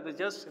consider,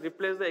 just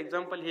replace the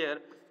example here,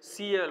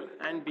 Cl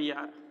and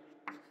Br.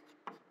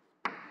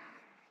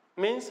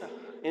 Means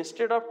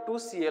instead of two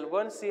Cl,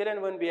 one Cl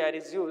and one Br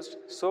is used.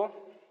 So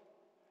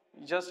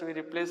just we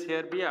replace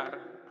here Br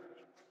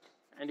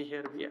and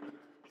here Br.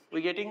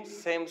 We getting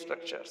same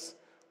structures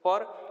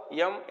for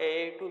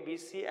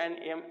MAA2BC and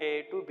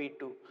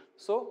MAA2B2.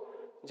 So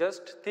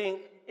just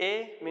think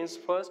A means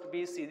first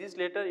B, C. This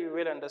later you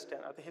will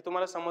understand. आता हे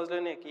तुम्हाला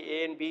समजलं नाही की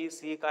A and B,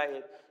 C काय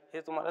आहेत,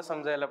 हे तुम्हाला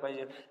समजायला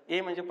पाहिजे.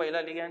 A म्हणजे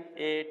पहिला लिगॅंड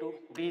AA2,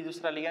 B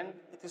दुसरा लिगॅंड,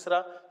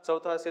 तिसरा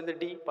चौथा असेल तर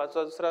D,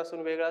 पाचवा दुसरा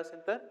असून वेगळा असेल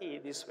तर E,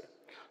 this way.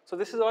 So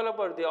this is all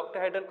about the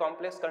octahedral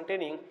complex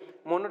containing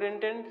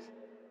monodentate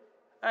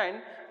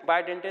and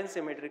bidentate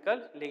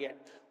symmetrical ligand.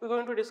 We are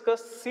going to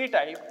discuss C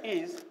type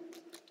is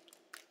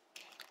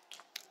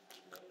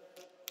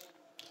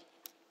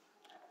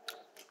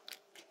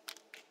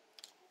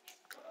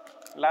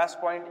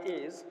last point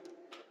is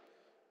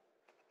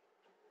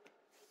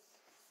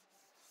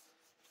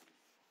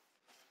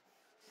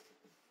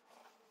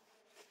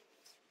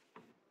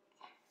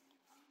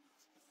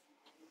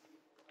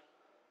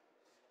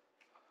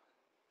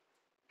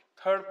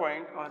third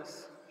point or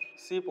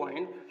C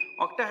point,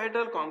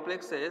 octahedral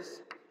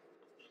complexes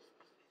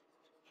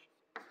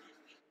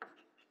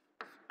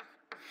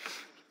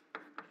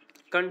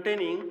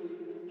containing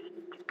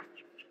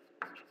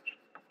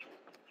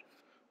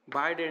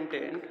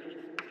bidentate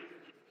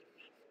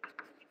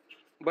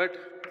but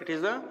it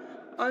is a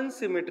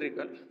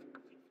unsymmetrical.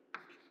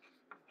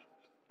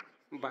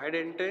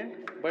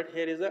 Bidentate but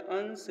here is a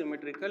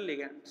unsymmetrical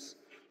ligands.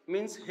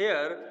 Means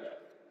here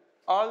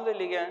all the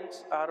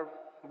ligands are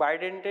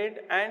bidentate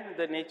and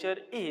the nature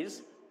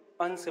is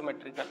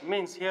unsymmetrical.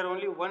 Means here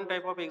only one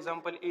type of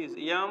example is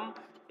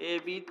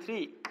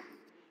MAB3.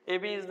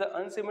 AB is the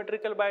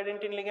unsymmetrical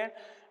bidentate ligand,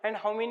 and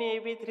how many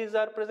AB3s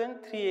are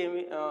present?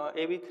 3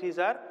 AB3s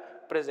are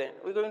present.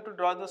 We are going to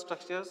draw the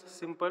structures,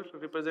 simple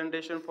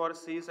representation for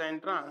cis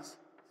and trans.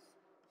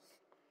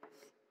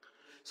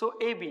 So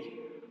AB.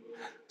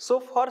 So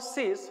for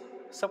cis,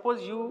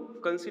 suppose you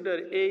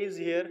consider A is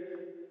here,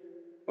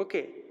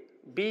 okay,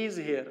 B is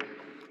here,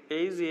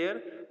 A is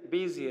here,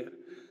 B is here.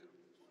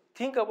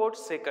 Think about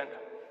second,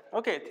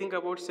 okay, think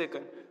about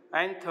second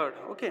and third,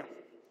 okay.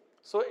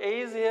 So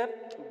A is here,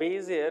 B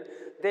is here,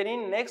 then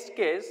in next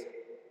case,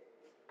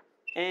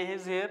 A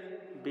is here,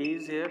 B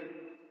is here,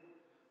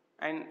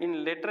 and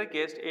in later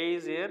case, A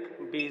is here,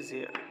 B is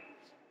here,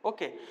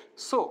 okay.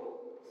 So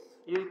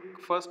you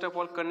first of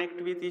all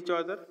connect with each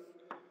other.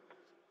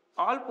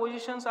 All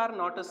positions are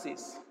not a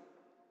cis,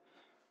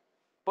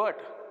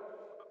 but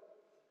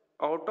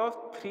out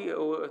of three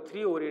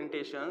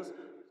orientations,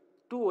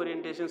 two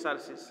orientations are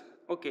cis,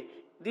 okay.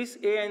 This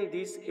A and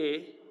this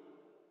A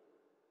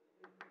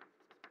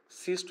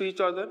cis to each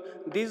other,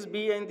 this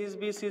B and this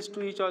B cis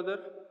to each other,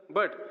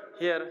 but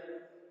here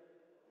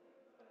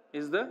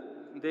is there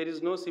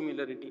is no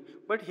similarity,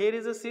 but here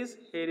is a cis,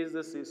 here is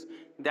the cis.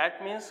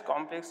 That means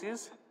complex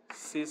is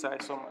cis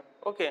isomer,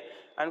 okay.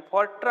 And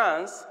for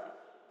trans,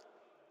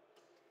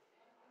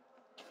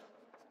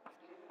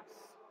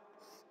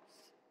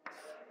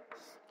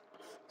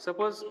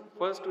 suppose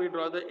first we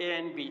draw the A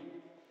and B,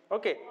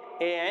 okay.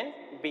 A and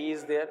B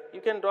is there.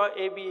 You can draw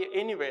A, B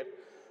anywhere.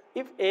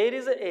 If A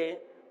is a A,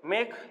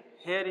 make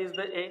here is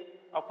the A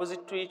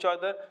opposite to each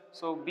other,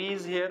 so B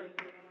is here.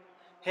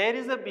 Here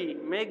is the B,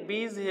 make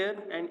B is here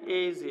and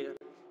A is here.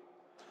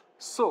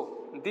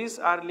 So these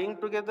are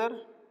linked together.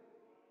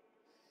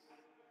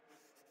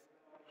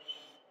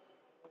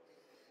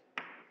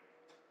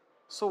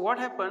 So what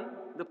happened?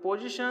 The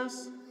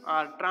positions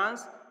are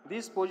trans,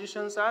 these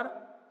positions are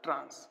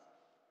trans.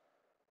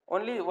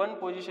 Only one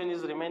position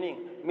is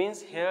remaining,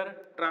 means here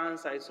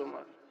trans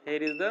isomer.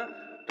 Here is the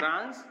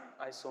trans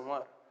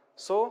isomer.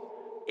 So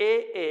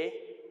AA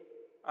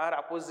are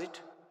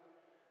opposite.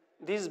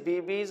 This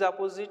BB is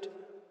opposite,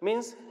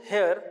 means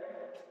here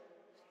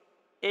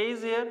A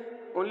is here,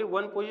 only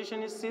one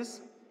position is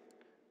cis.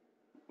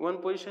 One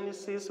position is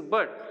cis,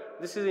 but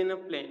this is in a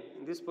plane.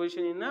 This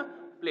position in a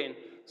plane.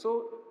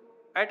 So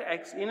at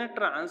X in a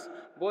trans,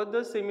 both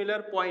the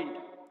similar point,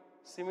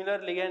 similar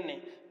ligand ने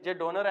जे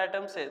donor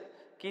atoms आहेत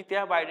की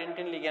त्या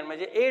बायडेंटिन लिगॅन्ड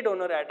म्हणजे ए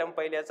donor atom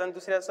पहिल्याचा आणि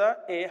दुसऱ्याचा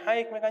ए हा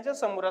एकमेकांच्या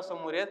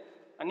समोरासमोर आहेत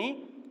आणि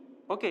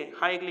ओके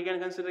हा एक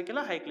लिगॅन्ड कन्सिडर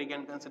केला, हा एक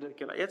लिगॅन्ड कन्सिडर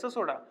केला, याचा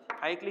सोडा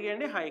हा एक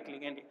लिगॅन्ड आहे, हा एक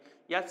लिगॅन्ड आहे,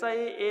 याचा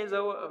ए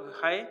जवळ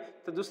आहे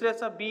तर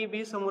दुसऱ्याचा बी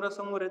बी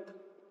समोरासमोर आहेत.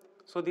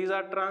 So these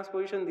are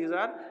transposition, these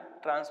are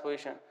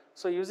transposition.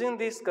 So using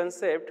this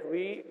concept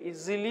we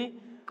easily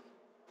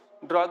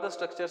draw the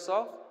structures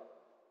of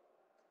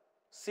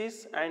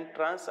cis and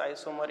trans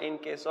isomer in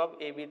case of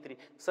AB3.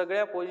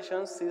 सगळ्या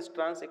पोझिशन्स cis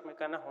trans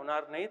एकमेकांना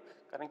होणार नाहीत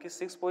कारण की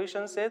 6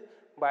 पोझिशन्स आहेत,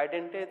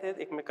 bidentate आहेत,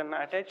 एकमेकांना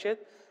अटॅच आहेत,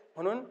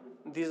 म्हणून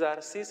these are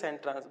cis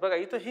and trans. बघा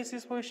इथं ही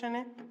cis पोझिशन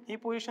आहे, ही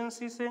पोझिशन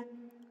cis आहे,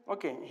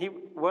 ओके ही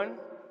 1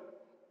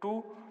 2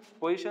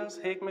 पोझिशन्स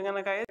हे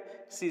एकमेकांना काय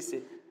आहेत cis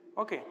आहे,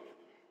 ओके.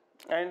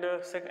 अँड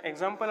सेकंड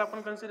एक्झाम्पल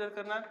आपण कन्सिडर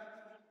करणार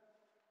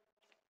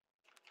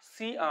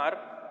CR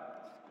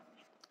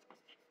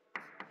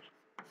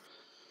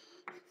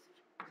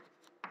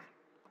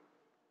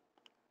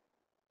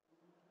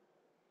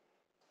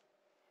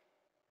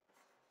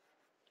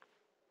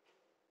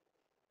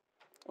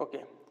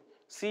okay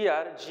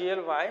CR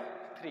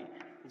GLY3.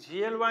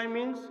 GLY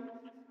means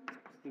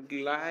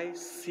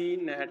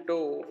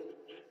glycinato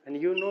and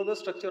you know the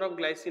structure of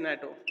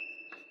glycinato.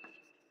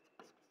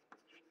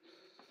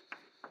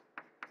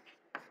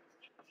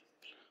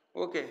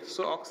 Okay,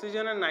 so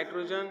oxygen and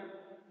nitrogen,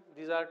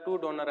 these are two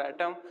donor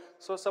atoms.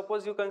 So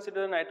suppose you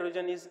consider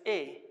nitrogen is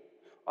A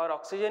or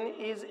oxygen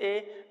is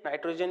A,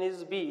 nitrogen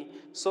is B.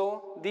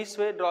 So this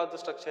way draw the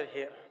structure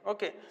here.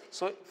 Okay,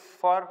 so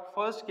for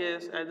first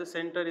case at the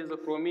center is the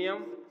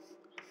chromium.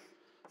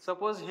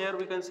 Suppose here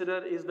we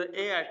consider is the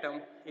A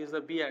atom, is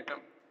the B atom.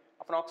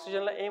 आपण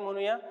ऑक्सिजनला A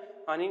म्हणूया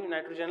आणि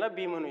नायट्रोजनला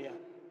B म्हणूया.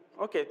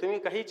 Okay, तुम्ही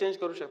काही change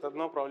करू शकतात,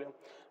 no problem.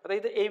 आता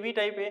इथे AB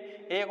टाइप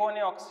आहे, A कोण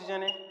आहे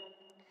ऑक्सिजन आहे,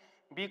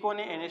 B कोण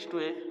आहे NH2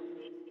 आहे.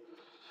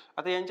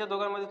 आता यांच्या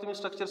दोघांमध्ये तुम्ही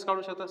स्ट्रक्चर्स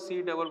काढू शकता,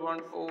 C double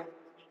bond O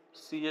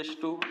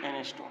CH2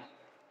 NH2.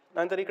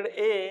 नंतर इकडे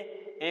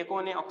A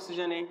कोण आहे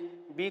ऑक्सिजन आहे,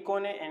 B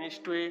कोण आहे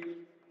NH2 आहे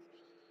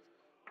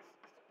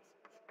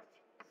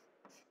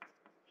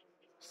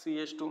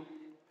CH2.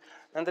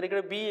 नंतर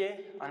इकडे B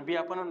आहे आणि B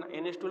आपण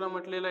NH2 ला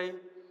म्हटलेलं आहे,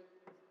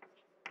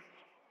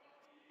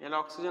 याला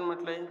ऑक्सिजन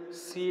म्हटलंय,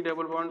 C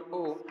double bond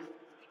O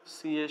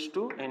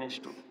CH2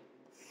 NH2.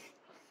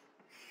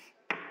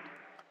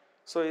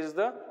 So is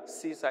the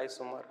cis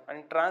isomer.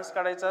 आणि ट्रान्स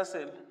काढायचा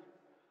असेल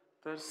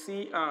तर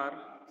CR,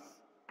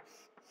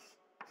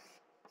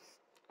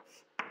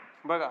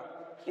 बघा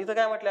इथं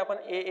काय म्हटलं आपण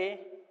AA,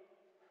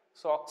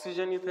 सो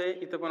ऑक्सिजन इथं आहे,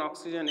 इथं पण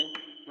ऑक्सिजन आहे,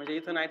 म्हणजे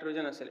इथं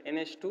नायट्रोजन असेल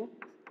NH2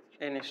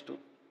 NH2.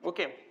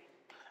 ओके,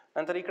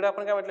 नंतर इकडे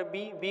आपण काय म्हटलं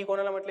B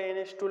कोणाला म्हटलं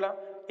NH2 ला,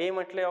 A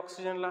म्हटलंय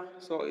ऑक्सिजनला,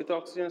 सो इथं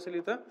ऑक्सिजन असेल,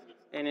 इथं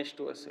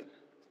NH2 असेल.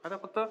 आता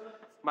फक्त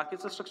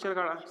बाकीचं स्ट्रक्चर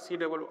काढा, C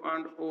double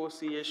bond O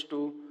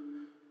CH2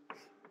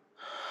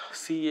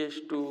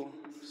 CH2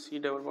 C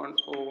double bond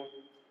O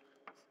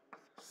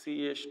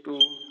CH2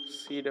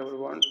 C double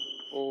bond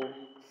O.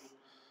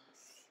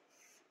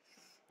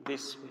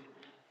 This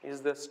way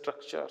is the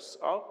structures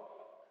of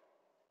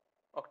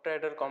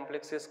octahedral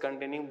complexes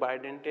containing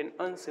bidentate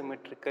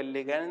unsymmetrical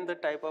ligand. The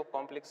type of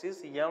complex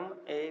is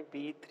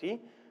MAB3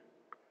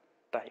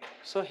 type.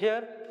 So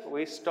here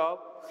we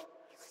stop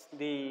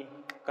the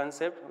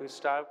concept, we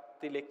start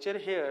the lecture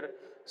here.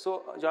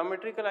 So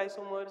geometrical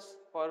isomers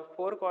for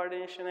 4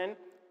 coordination and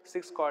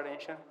 6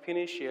 coordination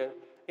finish here.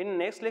 In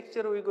next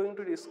lecture we are going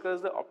to discuss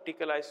the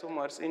optical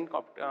isomers in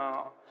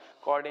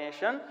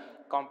coordination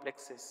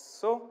complexes.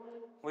 So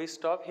we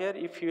stop here.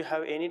 If you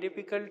have any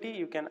difficulty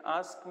you can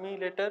ask me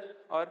later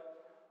or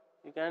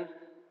you can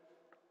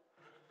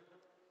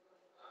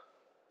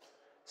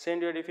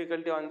send your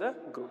difficulty on the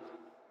group.